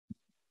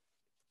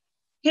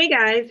Hey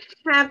guys,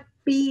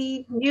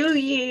 happy new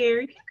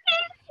year.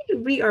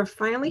 We are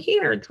finally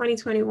here,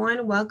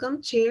 2021.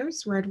 Welcome,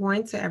 cheers, red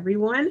wine to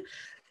everyone.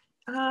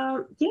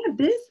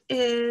 This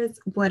is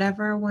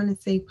Whatever I Want to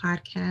Say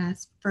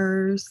podcast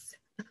first.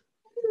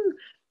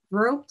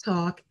 Rope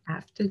Talk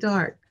After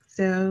Dark.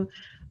 So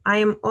I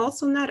am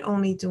also not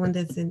only doing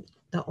this in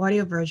the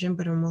audio version,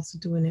 but I'm also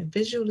doing it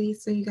visually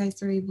so you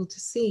guys are able to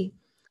see.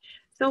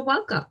 So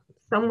welcome.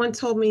 Someone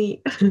told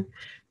me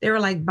they were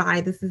like,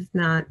 bye, this is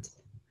not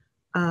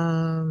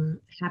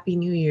Happy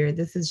New Year.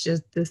 This is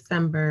just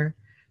December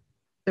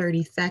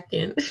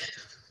 32nd.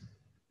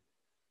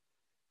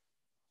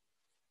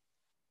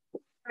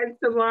 And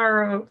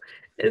tomorrow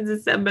is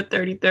December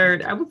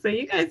 33rd. I would say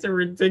you guys are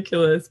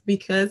ridiculous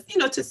because,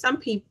 to some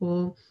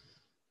people,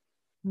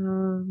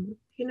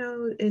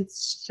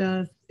 it's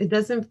just, it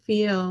doesn't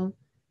feel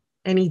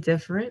any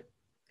different.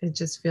 It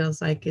just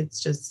feels like it's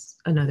just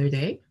another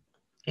day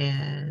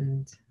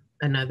and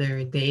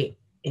another day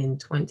in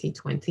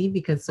 2020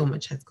 because so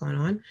much has gone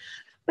on.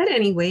 But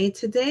anyway,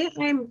 today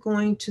I'm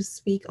going to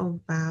speak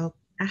about.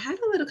 I had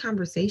a little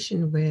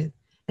conversation with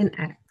an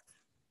ex,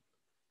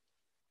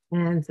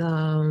 and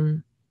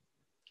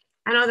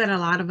I know that a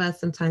lot of us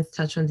sometimes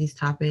touch on these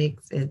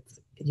topics. And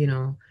if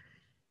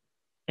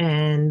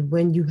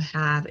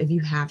you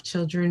have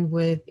children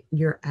with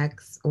your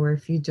ex, or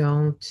if you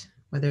don't,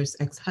 whether it's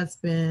ex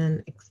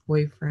husband, ex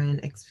boyfriend,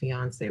 ex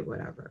fiance,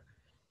 whatever.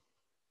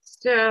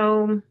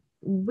 So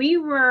we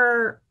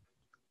were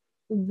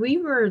we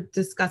were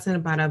discussing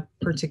about a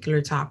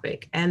particular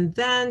topic, and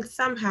then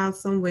somehow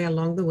some way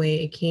along the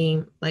way it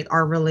came, like,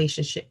 our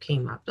relationship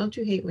came up. Don't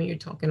you hate when you're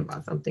talking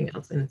about something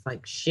else and it's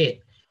like,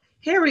 shit,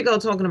 here we go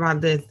talking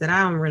about this that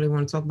I don't really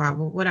want to talk about,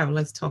 but whatever,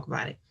 let's talk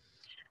about it.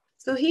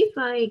 So he's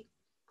like,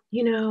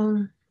 you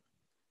know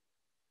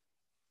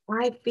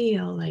I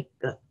feel like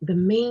the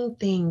main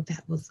thing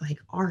that was like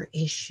our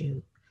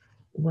issue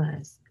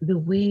was the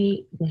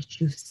way that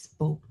you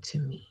spoke to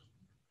me,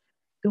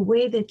 the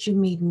way that you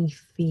made me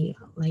feel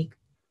like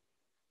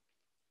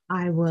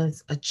I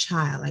was a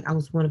child, like I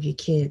was one of your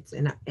kids,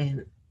 and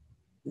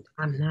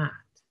I'm not.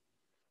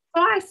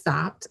 So I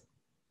stopped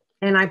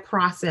and I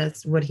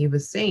processed what he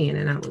was saying,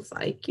 and I was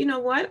like, you know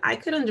what? I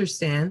could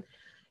understand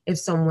if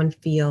someone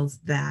feels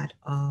that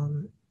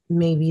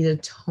maybe the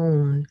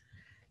tone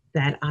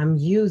that I'm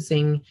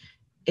using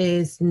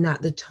is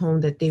not the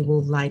tone that they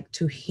will like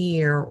to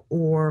hear,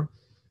 or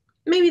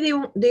maybe they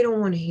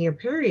don't want to hear.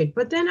 Period.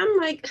 But then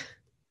I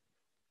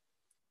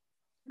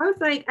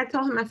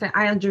told him, I said,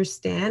 I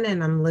understand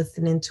and I'm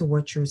listening to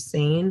what you're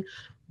saying.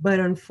 But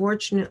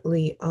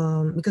unfortunately,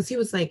 because he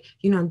was like,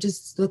 I'm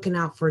just looking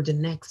out for the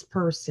next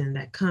person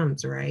that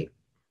comes, right?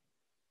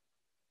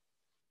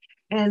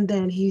 And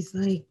then he's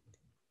like,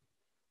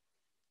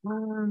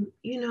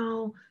 you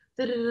know,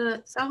 da, da, da.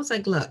 So I was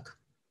like, look,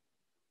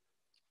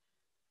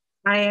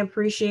 I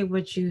appreciate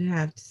what you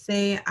have to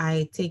say.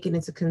 I take it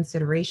into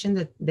consideration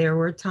that there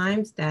were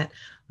times that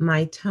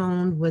my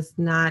tone was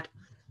not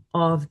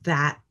of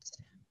that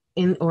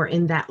in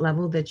that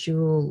level that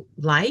you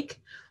like.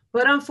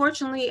 But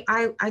unfortunately,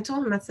 I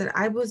told him, I said,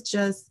 I was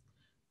just,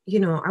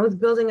 I was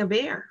building a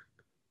bear.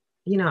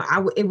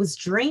 It was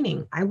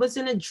draining. I was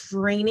in a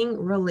draining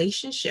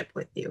relationship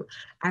with you.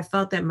 I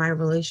felt that my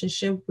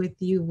relationship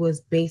with you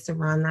was based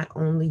around not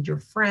only your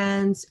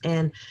friends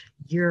and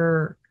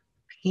your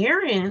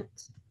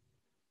parents.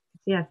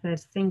 Yes,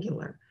 that's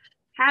singular,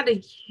 had a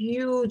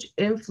huge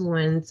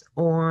influence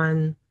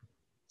on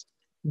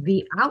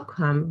the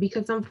outcome,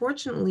 because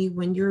unfortunately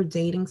when you're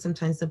dating,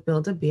 sometimes the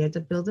build a bear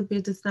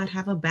does not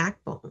have a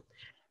backbone.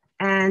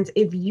 And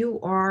if you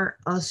are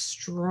a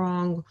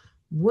strong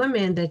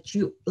woman, that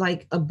you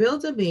like, a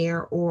build a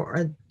bear,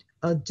 or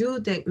a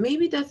dude that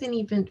maybe doesn't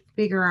even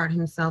figure out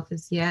himself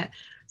as yet,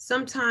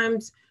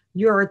 sometimes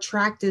you're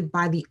attracted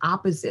by the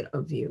opposite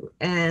of you.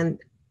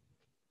 And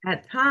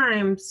at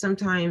times,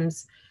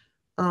 sometimes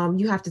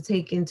you have to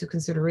take into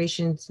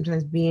consideration,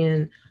 sometimes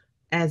being,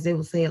 as they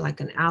will say,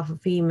 like an alpha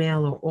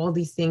female or all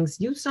these things,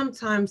 you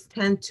sometimes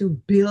tend to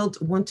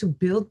want to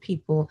build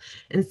people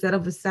instead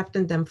of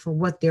accepting them for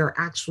what they're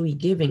actually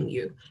giving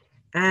you.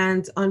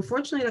 And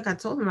unfortunately, like I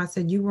told him, I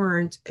said, you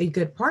weren't a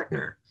good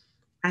partner.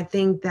 I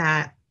think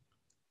that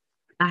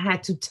I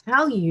had to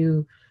tell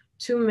you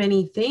too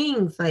many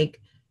things. Like,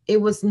 it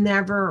was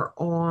never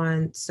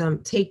on some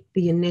take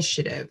the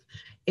initiative.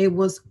 It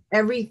was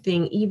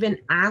everything, even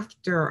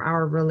after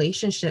our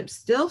relationship,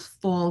 still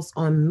falls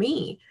on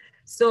me.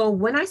 So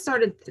when I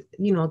started,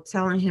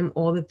 telling him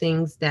all the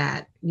things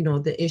that,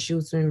 the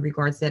issues in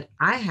regards that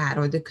I had,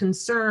 or the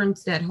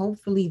concerns that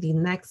hopefully the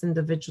next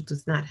individual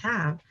does not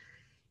have,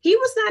 he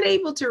was not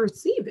able to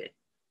receive it.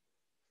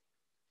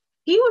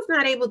 He was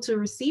not able to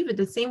receive it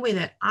the same way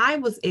that I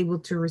was able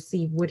to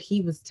receive what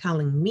he was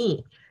telling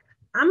me.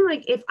 I'm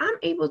like, if I'm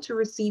able to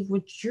receive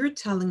what you're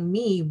telling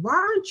me, why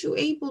aren't you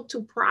able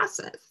to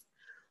process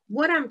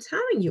what I'm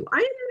telling you? I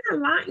am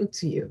not lying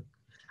to you.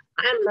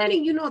 I'm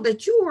letting you know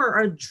that you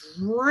are a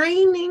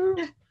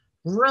draining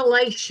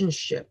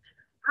relationship.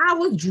 I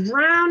was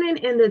drowning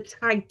in the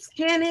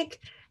Titanic,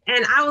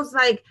 and I was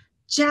like,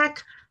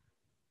 Jack,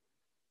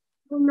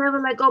 will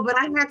never let go, but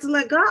I had to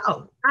let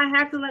go. I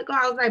had to let go.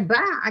 I was like,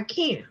 bah, I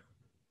can't.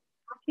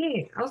 I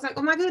can't. I was like,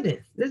 oh my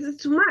goodness, this is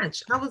too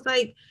much. I was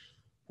like,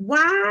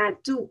 why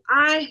do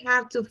I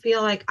have to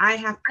feel like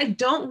I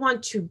don't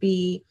want to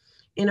be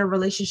in a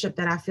relationship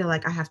that I feel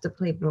like I have to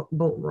play both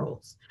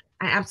roles.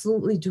 I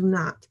absolutely do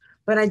not.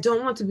 But I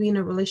don't want to be in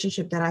a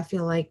relationship that I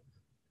feel like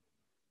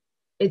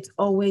it's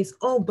always,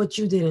 oh, but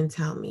you didn't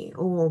tell me.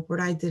 Oh, but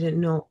I didn't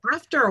know.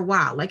 After a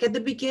while, like at the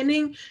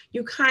beginning,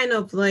 you kind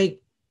of like,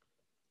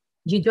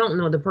 you don't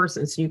know the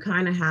person. So you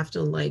kind of have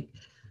to like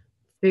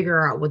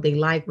figure out what they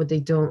like, what they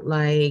don't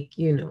like,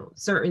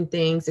 certain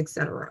things,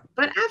 etc.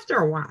 But after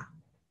a while,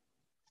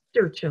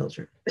 they're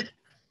children.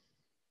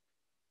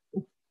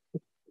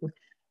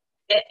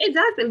 It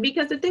doesn't,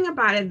 because the thing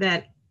about it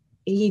that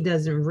he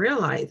doesn't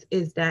realize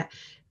is that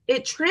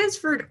it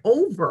transferred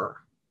over.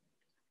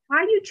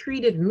 How you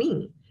treated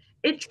me,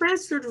 it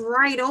transferred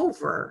right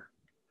over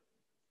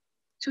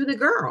to the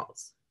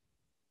girls.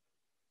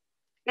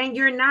 And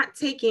you're not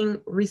taking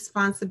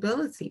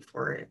responsibility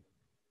for it.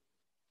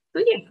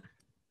 So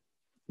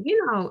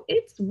yeah,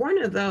 it's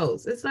one of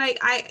those. It's like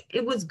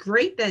it was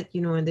great that,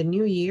 in the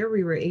new year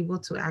we were able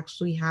to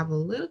actually have a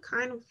little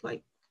kind of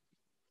like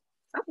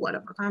somewhat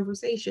of a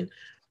conversation.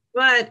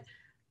 But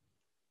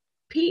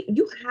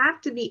you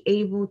have to be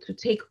able to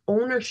take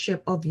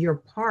ownership of your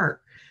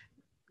part,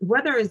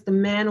 whether it's the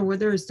man or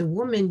whether it's the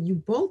woman. You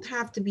both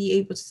have to be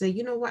able to say,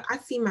 you know what, I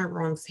see my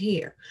wrongs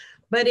here.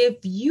 But if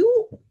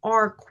you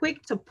are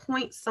quick to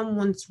point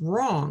someone's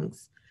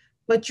wrongs,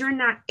 but you're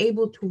not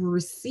able to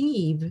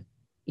receive,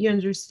 you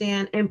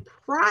understand, and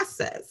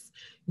process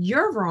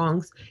your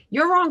wrongs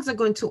are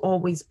going to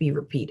always be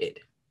repeated.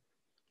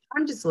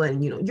 I'm just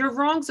letting you know, your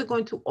wrongs are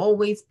going to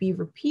always be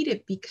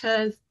repeated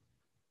because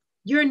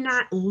you're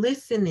not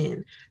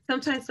listening.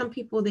 Sometimes some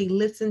people, they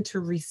listen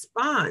to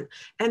respond,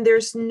 and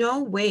there's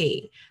no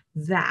way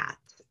that,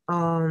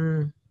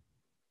 in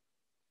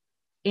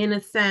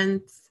a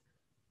sense,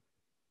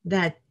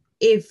 that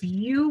if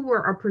you were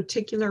a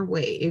particular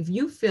way, if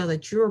you feel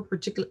that you're a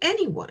particular,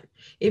 anyone,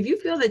 if you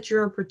feel that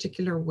you're a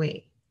particular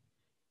way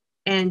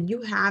and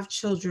you have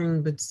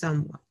children with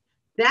someone,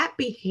 that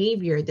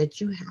behavior that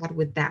you had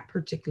with that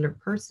particular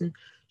person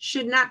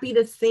should not be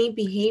the same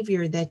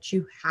behavior that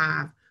you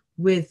have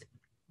with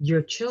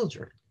your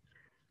children.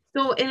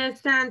 So in a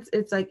sense,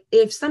 it's like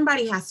if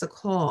somebody has to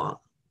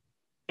call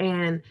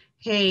and,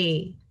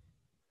 hey,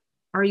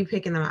 are you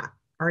picking them up?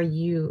 Are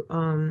you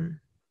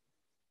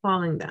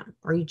calling them?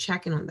 Are you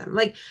checking on them?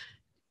 Like,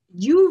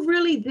 you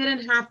really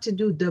didn't have to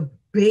do the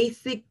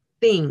basic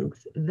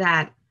things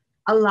that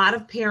a lot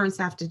of parents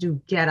have to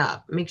do. Get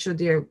up, make sure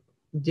they're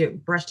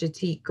brush their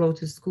teeth, go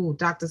to school,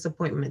 doctor's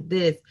appointment,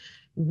 this,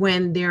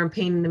 when they're in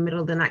pain in the middle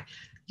of the night.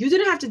 You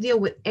didn't have to deal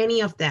with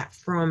any of that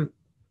from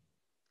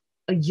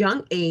a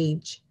young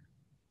age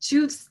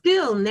to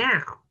still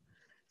now.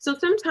 So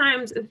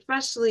sometimes,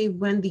 especially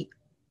when the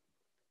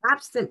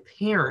absent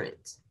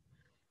parent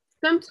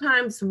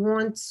sometimes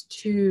wants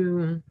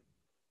to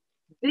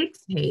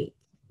dictate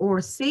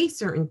or say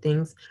certain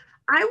things,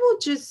 I will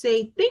just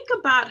say, think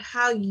about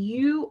how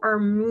you are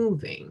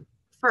moving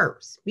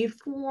first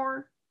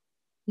before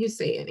you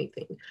say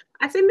anything.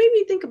 I say,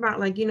 maybe think about,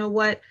 like, you know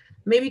what,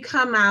 maybe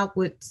come out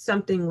with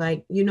something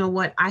like, you know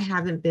what, I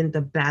haven't been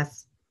the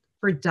best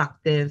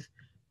productive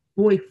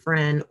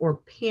boyfriend or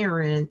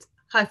parent,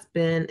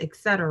 husband,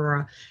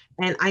 etc.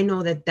 And I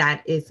know that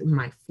that is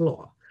my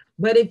flaw.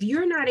 But if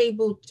you're not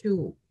able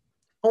to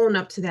own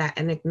up to that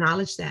and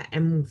acknowledge that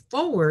and move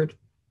forward,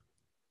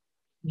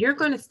 you're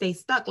going to stay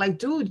stuck. Like,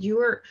 dude,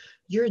 you're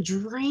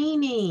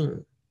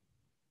draining.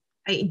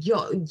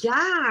 Yo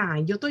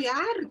estoy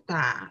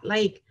harta.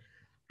 Like,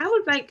 I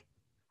was like,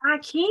 I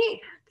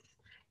can't.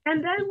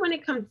 And then when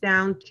it comes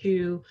down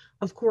to,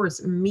 of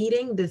course,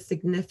 meeting the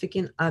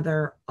significant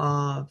other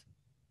of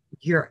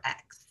your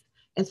ex,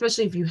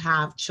 especially if you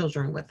have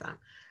children with them.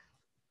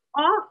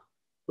 Oh,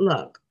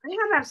 look, I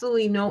have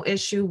absolutely no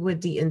issue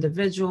with the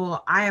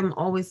individual. I am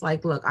always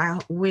like, look, I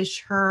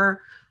wish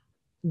her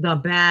the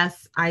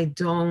best. I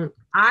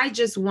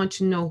just want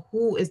to know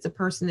who is the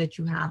person that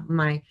you have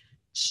my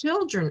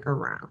children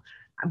around.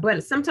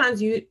 But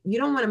sometimes you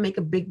don't want to make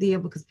a big deal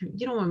because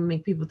you don't want to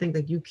make people think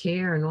that you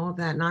care and all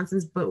that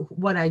nonsense. But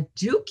what I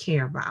do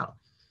care about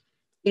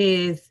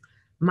is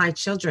my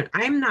children.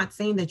 I'm not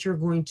saying that you're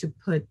going to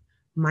put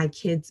my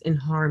kids in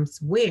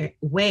harm's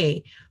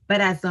way,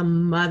 but as a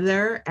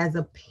mother, as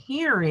a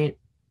parent,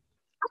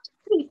 I just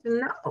need to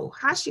know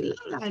how she look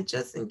like,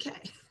 just in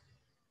case.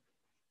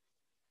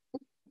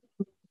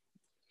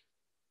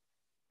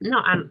 No,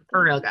 I'm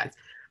for real, guys.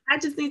 I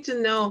just need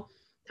to know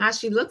how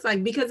she looks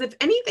like, because if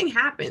anything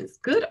happens,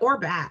 good or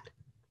bad,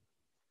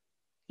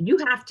 you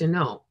have to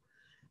know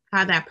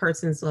how that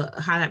person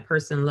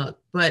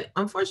looked. But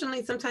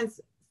unfortunately,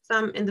 sometimes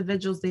some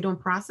individuals, they don't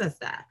process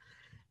that,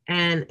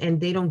 and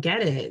they don't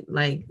get it.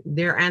 Like,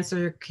 their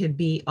answer could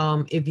be,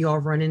 if y'all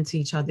run into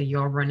each other,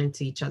 y'all run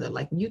into each other.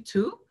 Like, you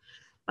too?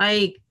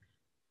 Like,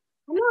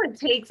 I know it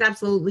takes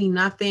absolutely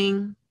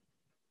nothing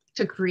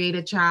to create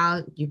a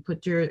child. You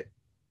put your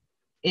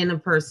in a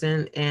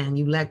person and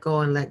you let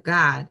go and let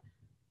God.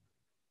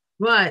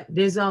 But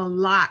there's a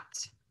lot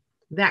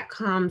that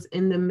comes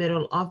in the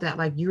middle of that.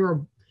 Like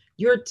you're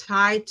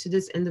tied to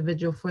this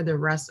individual for the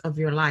rest of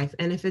your life.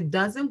 And if it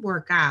doesn't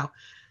work out,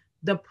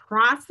 the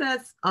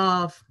process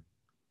of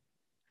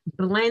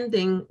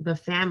blending the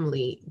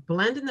family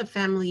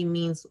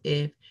means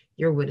if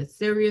you're with a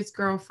serious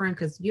girlfriend,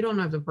 because you don't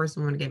know if the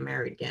person want to get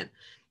married again.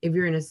 If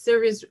you're in a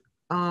serious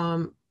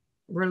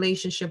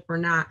relationship or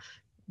not,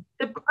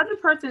 the other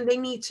person, they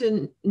need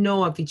to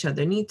know of each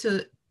other, need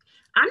to,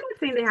 I'm not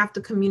saying they have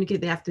to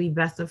communicate, they have to be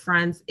best of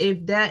friends. If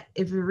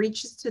it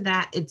reaches to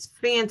that, it's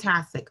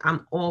fantastic.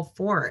 I'm all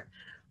for it.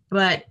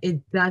 But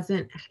it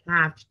doesn't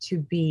have to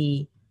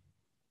be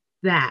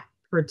that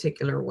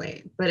particular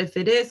way. But if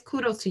it is,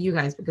 kudos to you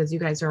guys because you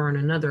guys are on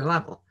another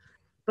level.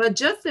 But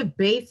just the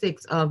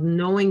basics of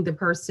knowing the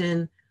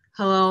person,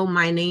 hello,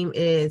 my name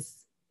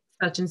is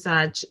such and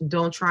such.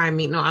 Don't try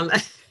me. No, I'm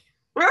like,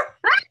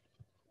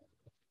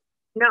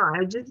 no,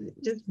 I just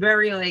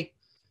very like,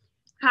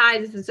 hi,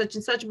 this is such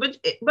and such. But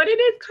it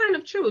is kind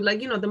of true. Like,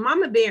 the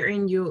mama bear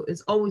in you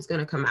is always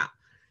gonna come out.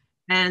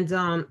 And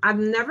I've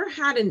never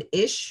had an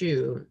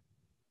issue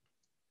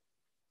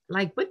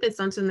like with this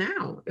until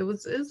now. It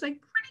was like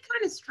pretty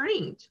kind of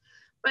strange.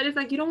 But it's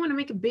like you don't want to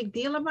make a big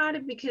deal about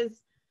it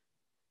because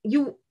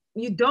you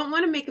you don't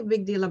want to make a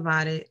big deal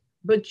about it,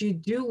 but you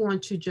do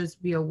want to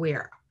just be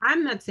aware.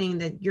 I'm not saying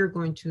that you're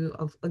going to,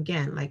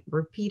 again, like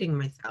repeating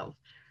myself,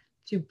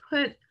 to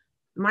put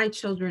my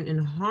children in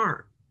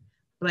harm.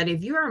 But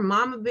if you're a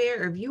mama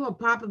bear, or if you're a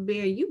papa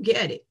bear, you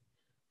get it.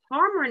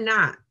 Harm or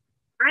not,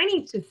 I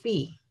need to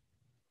see.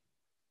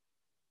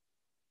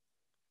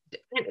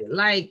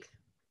 Like,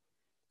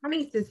 I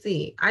need to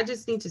see. I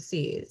just need to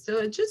see it. So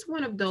it's just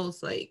one of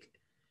those like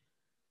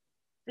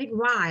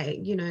why,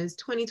 it's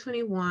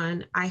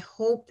 2021. I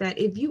hope that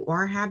if you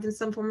are having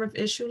some form of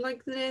issue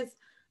like this,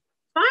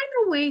 find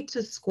a way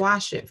to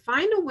squash it.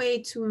 Find a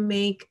way to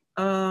make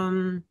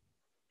the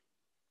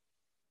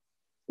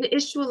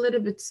issue a little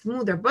bit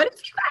smoother. But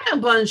if you got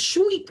a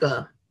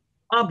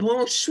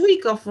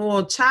bonshwika for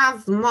a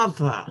child's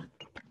mother,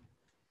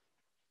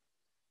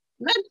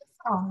 that's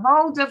a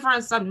whole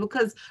different subject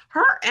because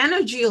her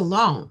energy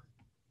alone,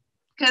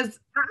 because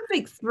I've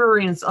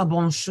experienced a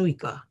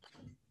bonshwika.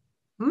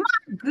 My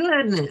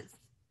goodness.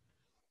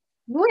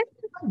 Where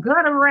did the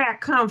gutter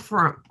rat come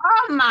from?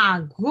 Oh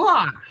my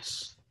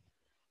gosh.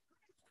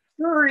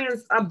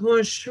 Experience a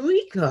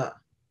bonshwika.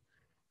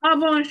 A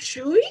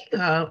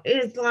bonshwika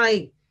is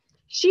like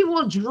she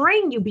will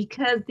drain you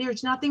because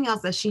there's nothing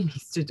else that she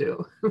needs to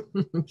do.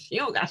 She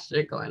don't got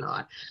shit going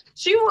on.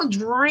 She will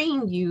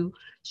drain you.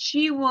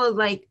 She will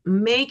like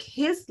make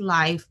his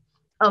life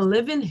a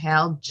living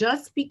hell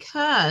just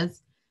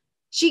because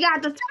she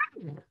got the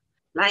time.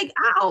 Like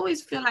I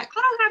always feel like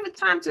I don't have the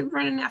time to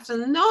run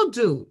after no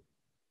dude.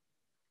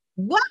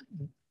 What?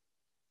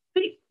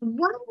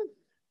 What?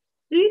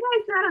 Do you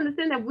guys not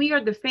understand that we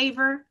are the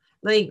favor?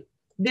 Like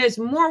there's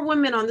more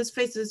women on this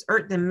face of this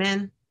earth than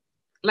men.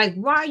 Like,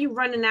 why are you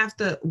running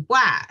after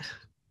why?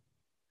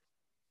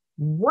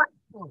 What?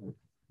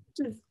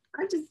 Just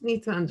I just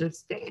need to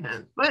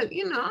understand. But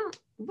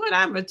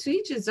whatever, to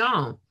each his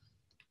own.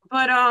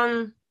 But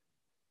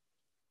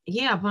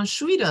yeah,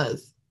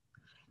 Bonshritas.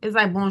 It's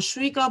like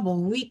Bonshwika,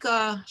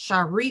 Bonwika,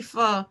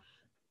 Sharifa,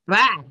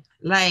 bad.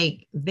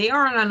 Like they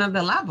are on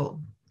another level.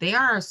 They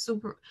are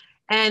super.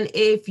 And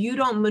if you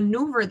don't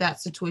maneuver that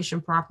situation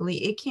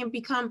properly, it can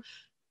become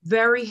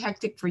very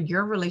hectic for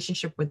your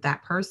relationship with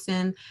that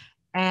person.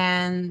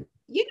 And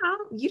you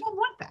don't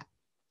want that.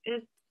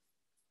 It's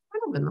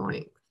kind of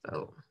annoying.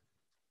 So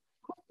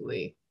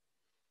hopefully,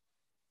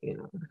 you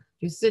know,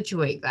 you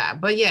situate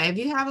that. But yeah, if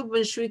you haven't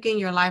been shrinking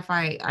your life,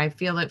 I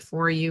feel it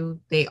for you.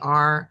 They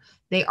are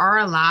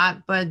a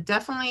lot, but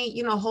definitely,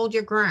 hold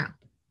your ground.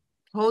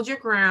 Hold your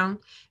ground.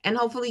 And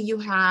hopefully you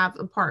have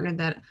a partner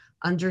that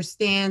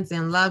understands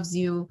and loves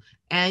you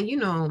and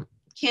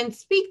can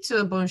speak to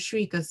a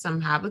Bonshwika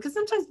somehow, because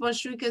sometimes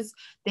Bonshwikas,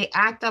 they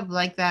act up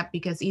like that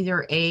because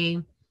either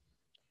they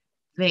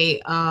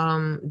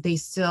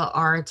still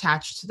are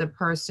attached to the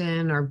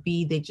person, or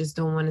B, they just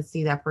don't want to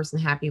see that person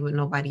happy with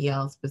nobody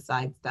else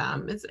besides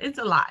them. It's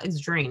a lot. It's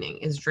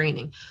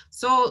draining.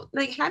 So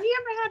like, have you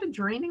ever had a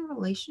draining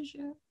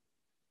relationship?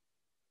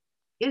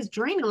 It's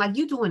draining. Like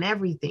you doing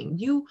everything,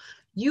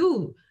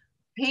 you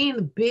paying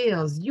the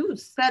bills, you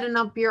setting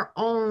up your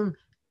own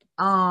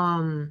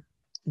um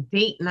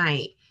date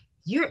night.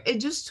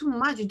 It's just too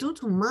much. You do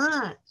too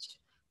much.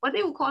 What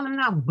they would call them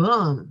now,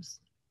 bums.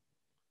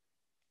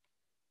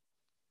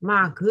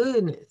 My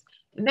goodness.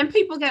 And then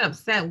people get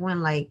upset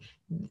when like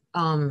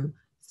um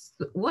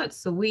what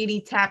Sweetie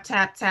Tap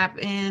Tap Tap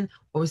In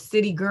or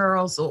City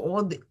Girls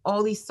or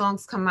all these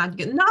songs come out.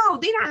 No,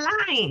 they're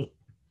not lying.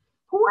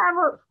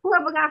 Whoever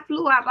got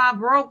flew out by a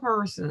broke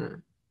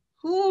person.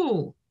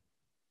 Who?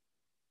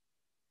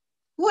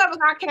 Whoever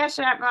got cash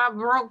out by a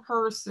broke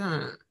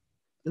person.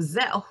 Is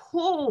that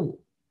who?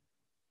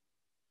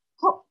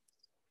 Who?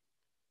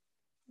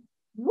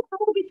 What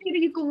movie theater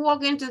you could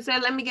walk into and say,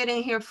 let me get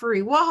in here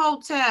free? What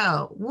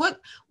hotel?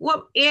 What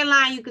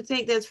airline you could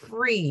take that's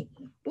free?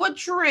 What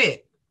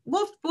trip?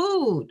 What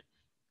food?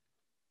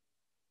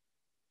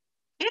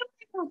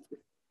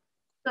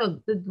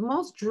 So the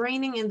most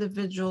draining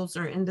individuals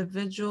are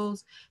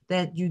individuals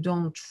that you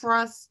don't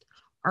trust,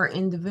 are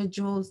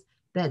individuals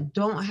that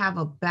don't have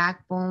a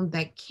backbone,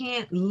 that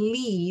can't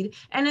lead.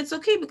 And it's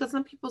okay because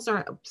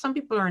some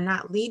people are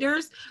not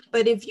leaders,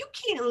 but if you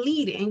can't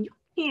lead and you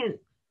can't,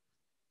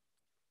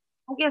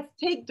 I guess,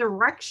 take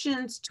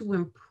directions to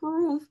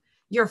improve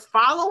your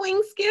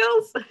following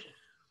skills,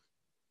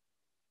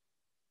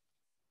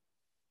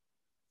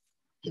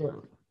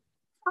 it'll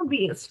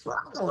be a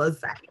struggle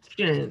of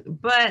action.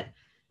 But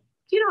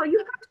you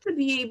have to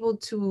be able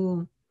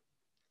to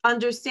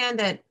understand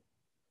that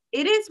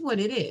it is what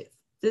it is.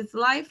 This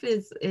life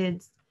is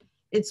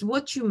it's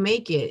what you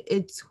make it.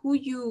 It's who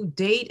you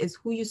date, it's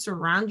who you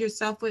surround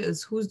yourself with,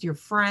 it's who's your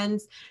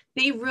friends.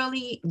 They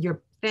really,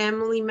 your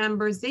family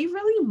members, they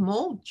really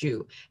mold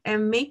you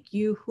and make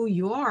you who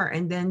you are.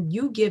 And then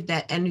you give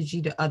that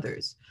energy to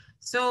others.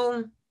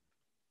 So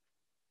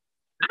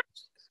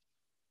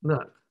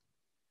look,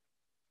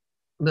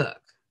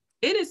 look,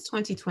 it is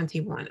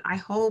 2021. I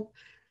hope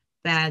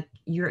that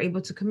you're able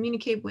to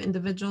communicate with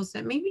individuals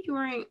that maybe you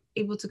weren't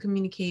able to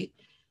communicate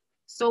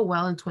so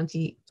well in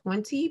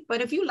 2020.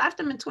 But if you left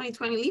them in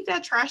 2020, leave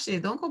that trash there.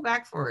 Don't go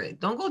back for it.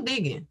 Don't go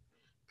digging.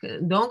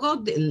 Don't go,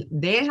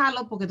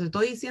 déjalo porque te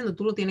estoy diciendo,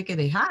 tú lo tienes que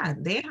dejar.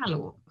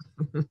 Déjalo.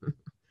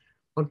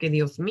 Porque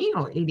Dios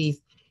mío,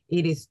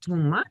 it is too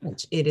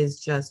much. It is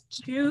just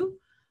too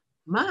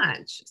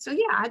much. So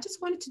yeah, I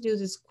just wanted to do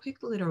this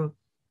quick little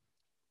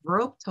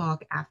rope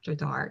talk after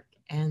dark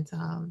and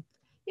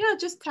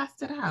just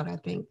test it out. I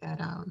think that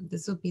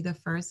this will be the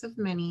first of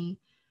many.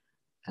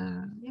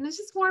 It's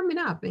just warming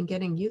up and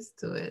getting used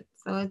to it.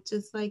 So it's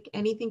just like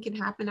anything can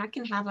happen. I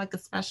can have like a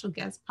special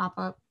guest pop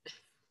up.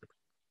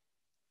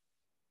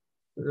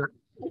 No,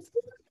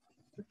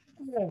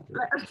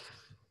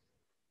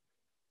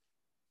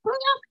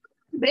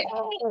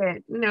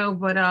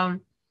 but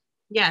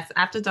yes,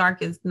 after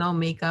dark is no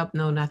makeup,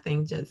 no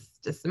nothing,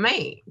 just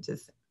me,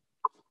 just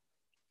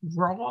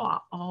raw,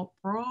 all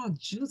raw,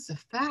 juicy.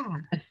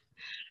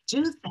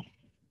 Juicy.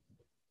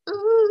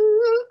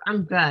 Ooh,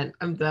 I'm done.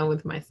 I'm done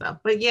with myself.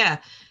 But yeah,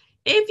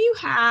 if you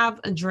have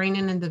a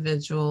draining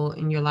individual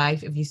in your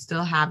life, if you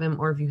still have him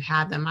or if you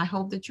have them, I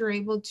hope that you're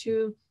able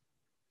to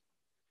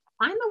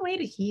find a way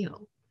to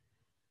heal.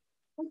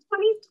 In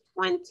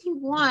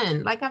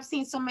 2021, like I've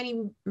seen so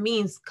many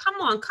memes, come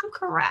on, come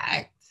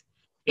correct.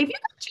 If you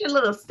got your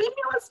little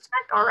stimulus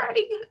check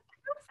already,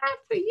 what's that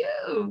for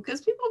you?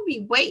 Because people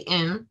be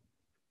waiting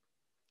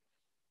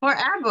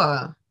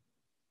forever.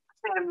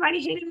 Everybody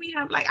hitting me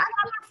up like, I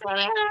got my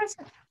stimulus.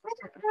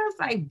 It's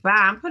like, bye,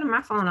 I'm putting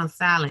my phone on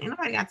silent. Ain't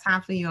nobody got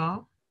time for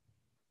y'all.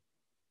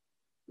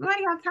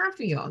 Nobody got time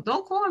for y'all.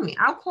 Don't call me.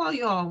 I'll call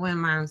y'all when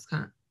mine's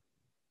come.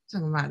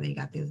 Talking about they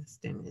got this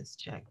stimulus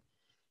check.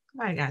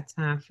 Nobody got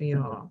time for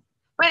y'all.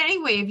 But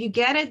anyway, if you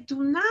get it,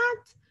 do not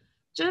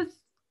just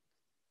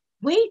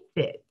waste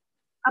it.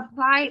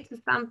 Apply it to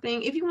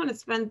something. If you want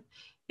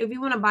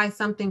to buy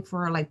something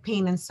for like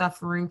pain and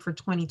suffering for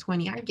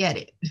 2020, I get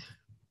it.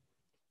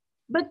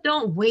 But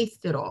don't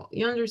waste it all.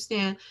 You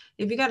understand?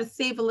 If you got to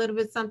save a little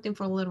bit something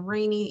for a little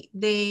rainy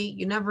day,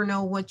 you never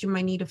know what you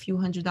might need a few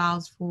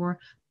 $100s for.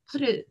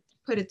 Put it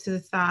put it to the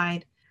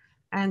side.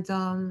 And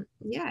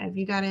yeah, if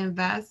you got to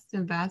invest,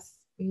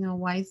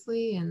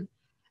 wisely and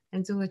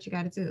do what you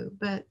got to do.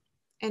 But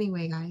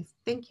anyway, guys,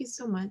 thank you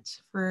so much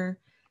for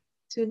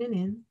tuning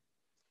in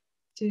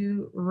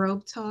to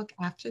Robe Talk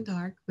After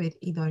Dark with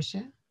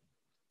Idorsha.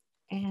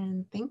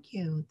 And thank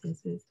you.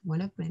 This is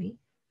one of many.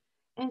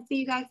 And see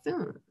you guys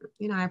soon.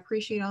 I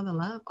appreciate all the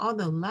love. All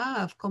the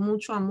love. Con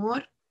mucho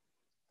amor.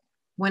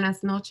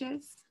 Buenas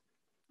noches.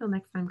 Till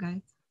next time,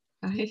 guys.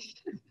 Bye.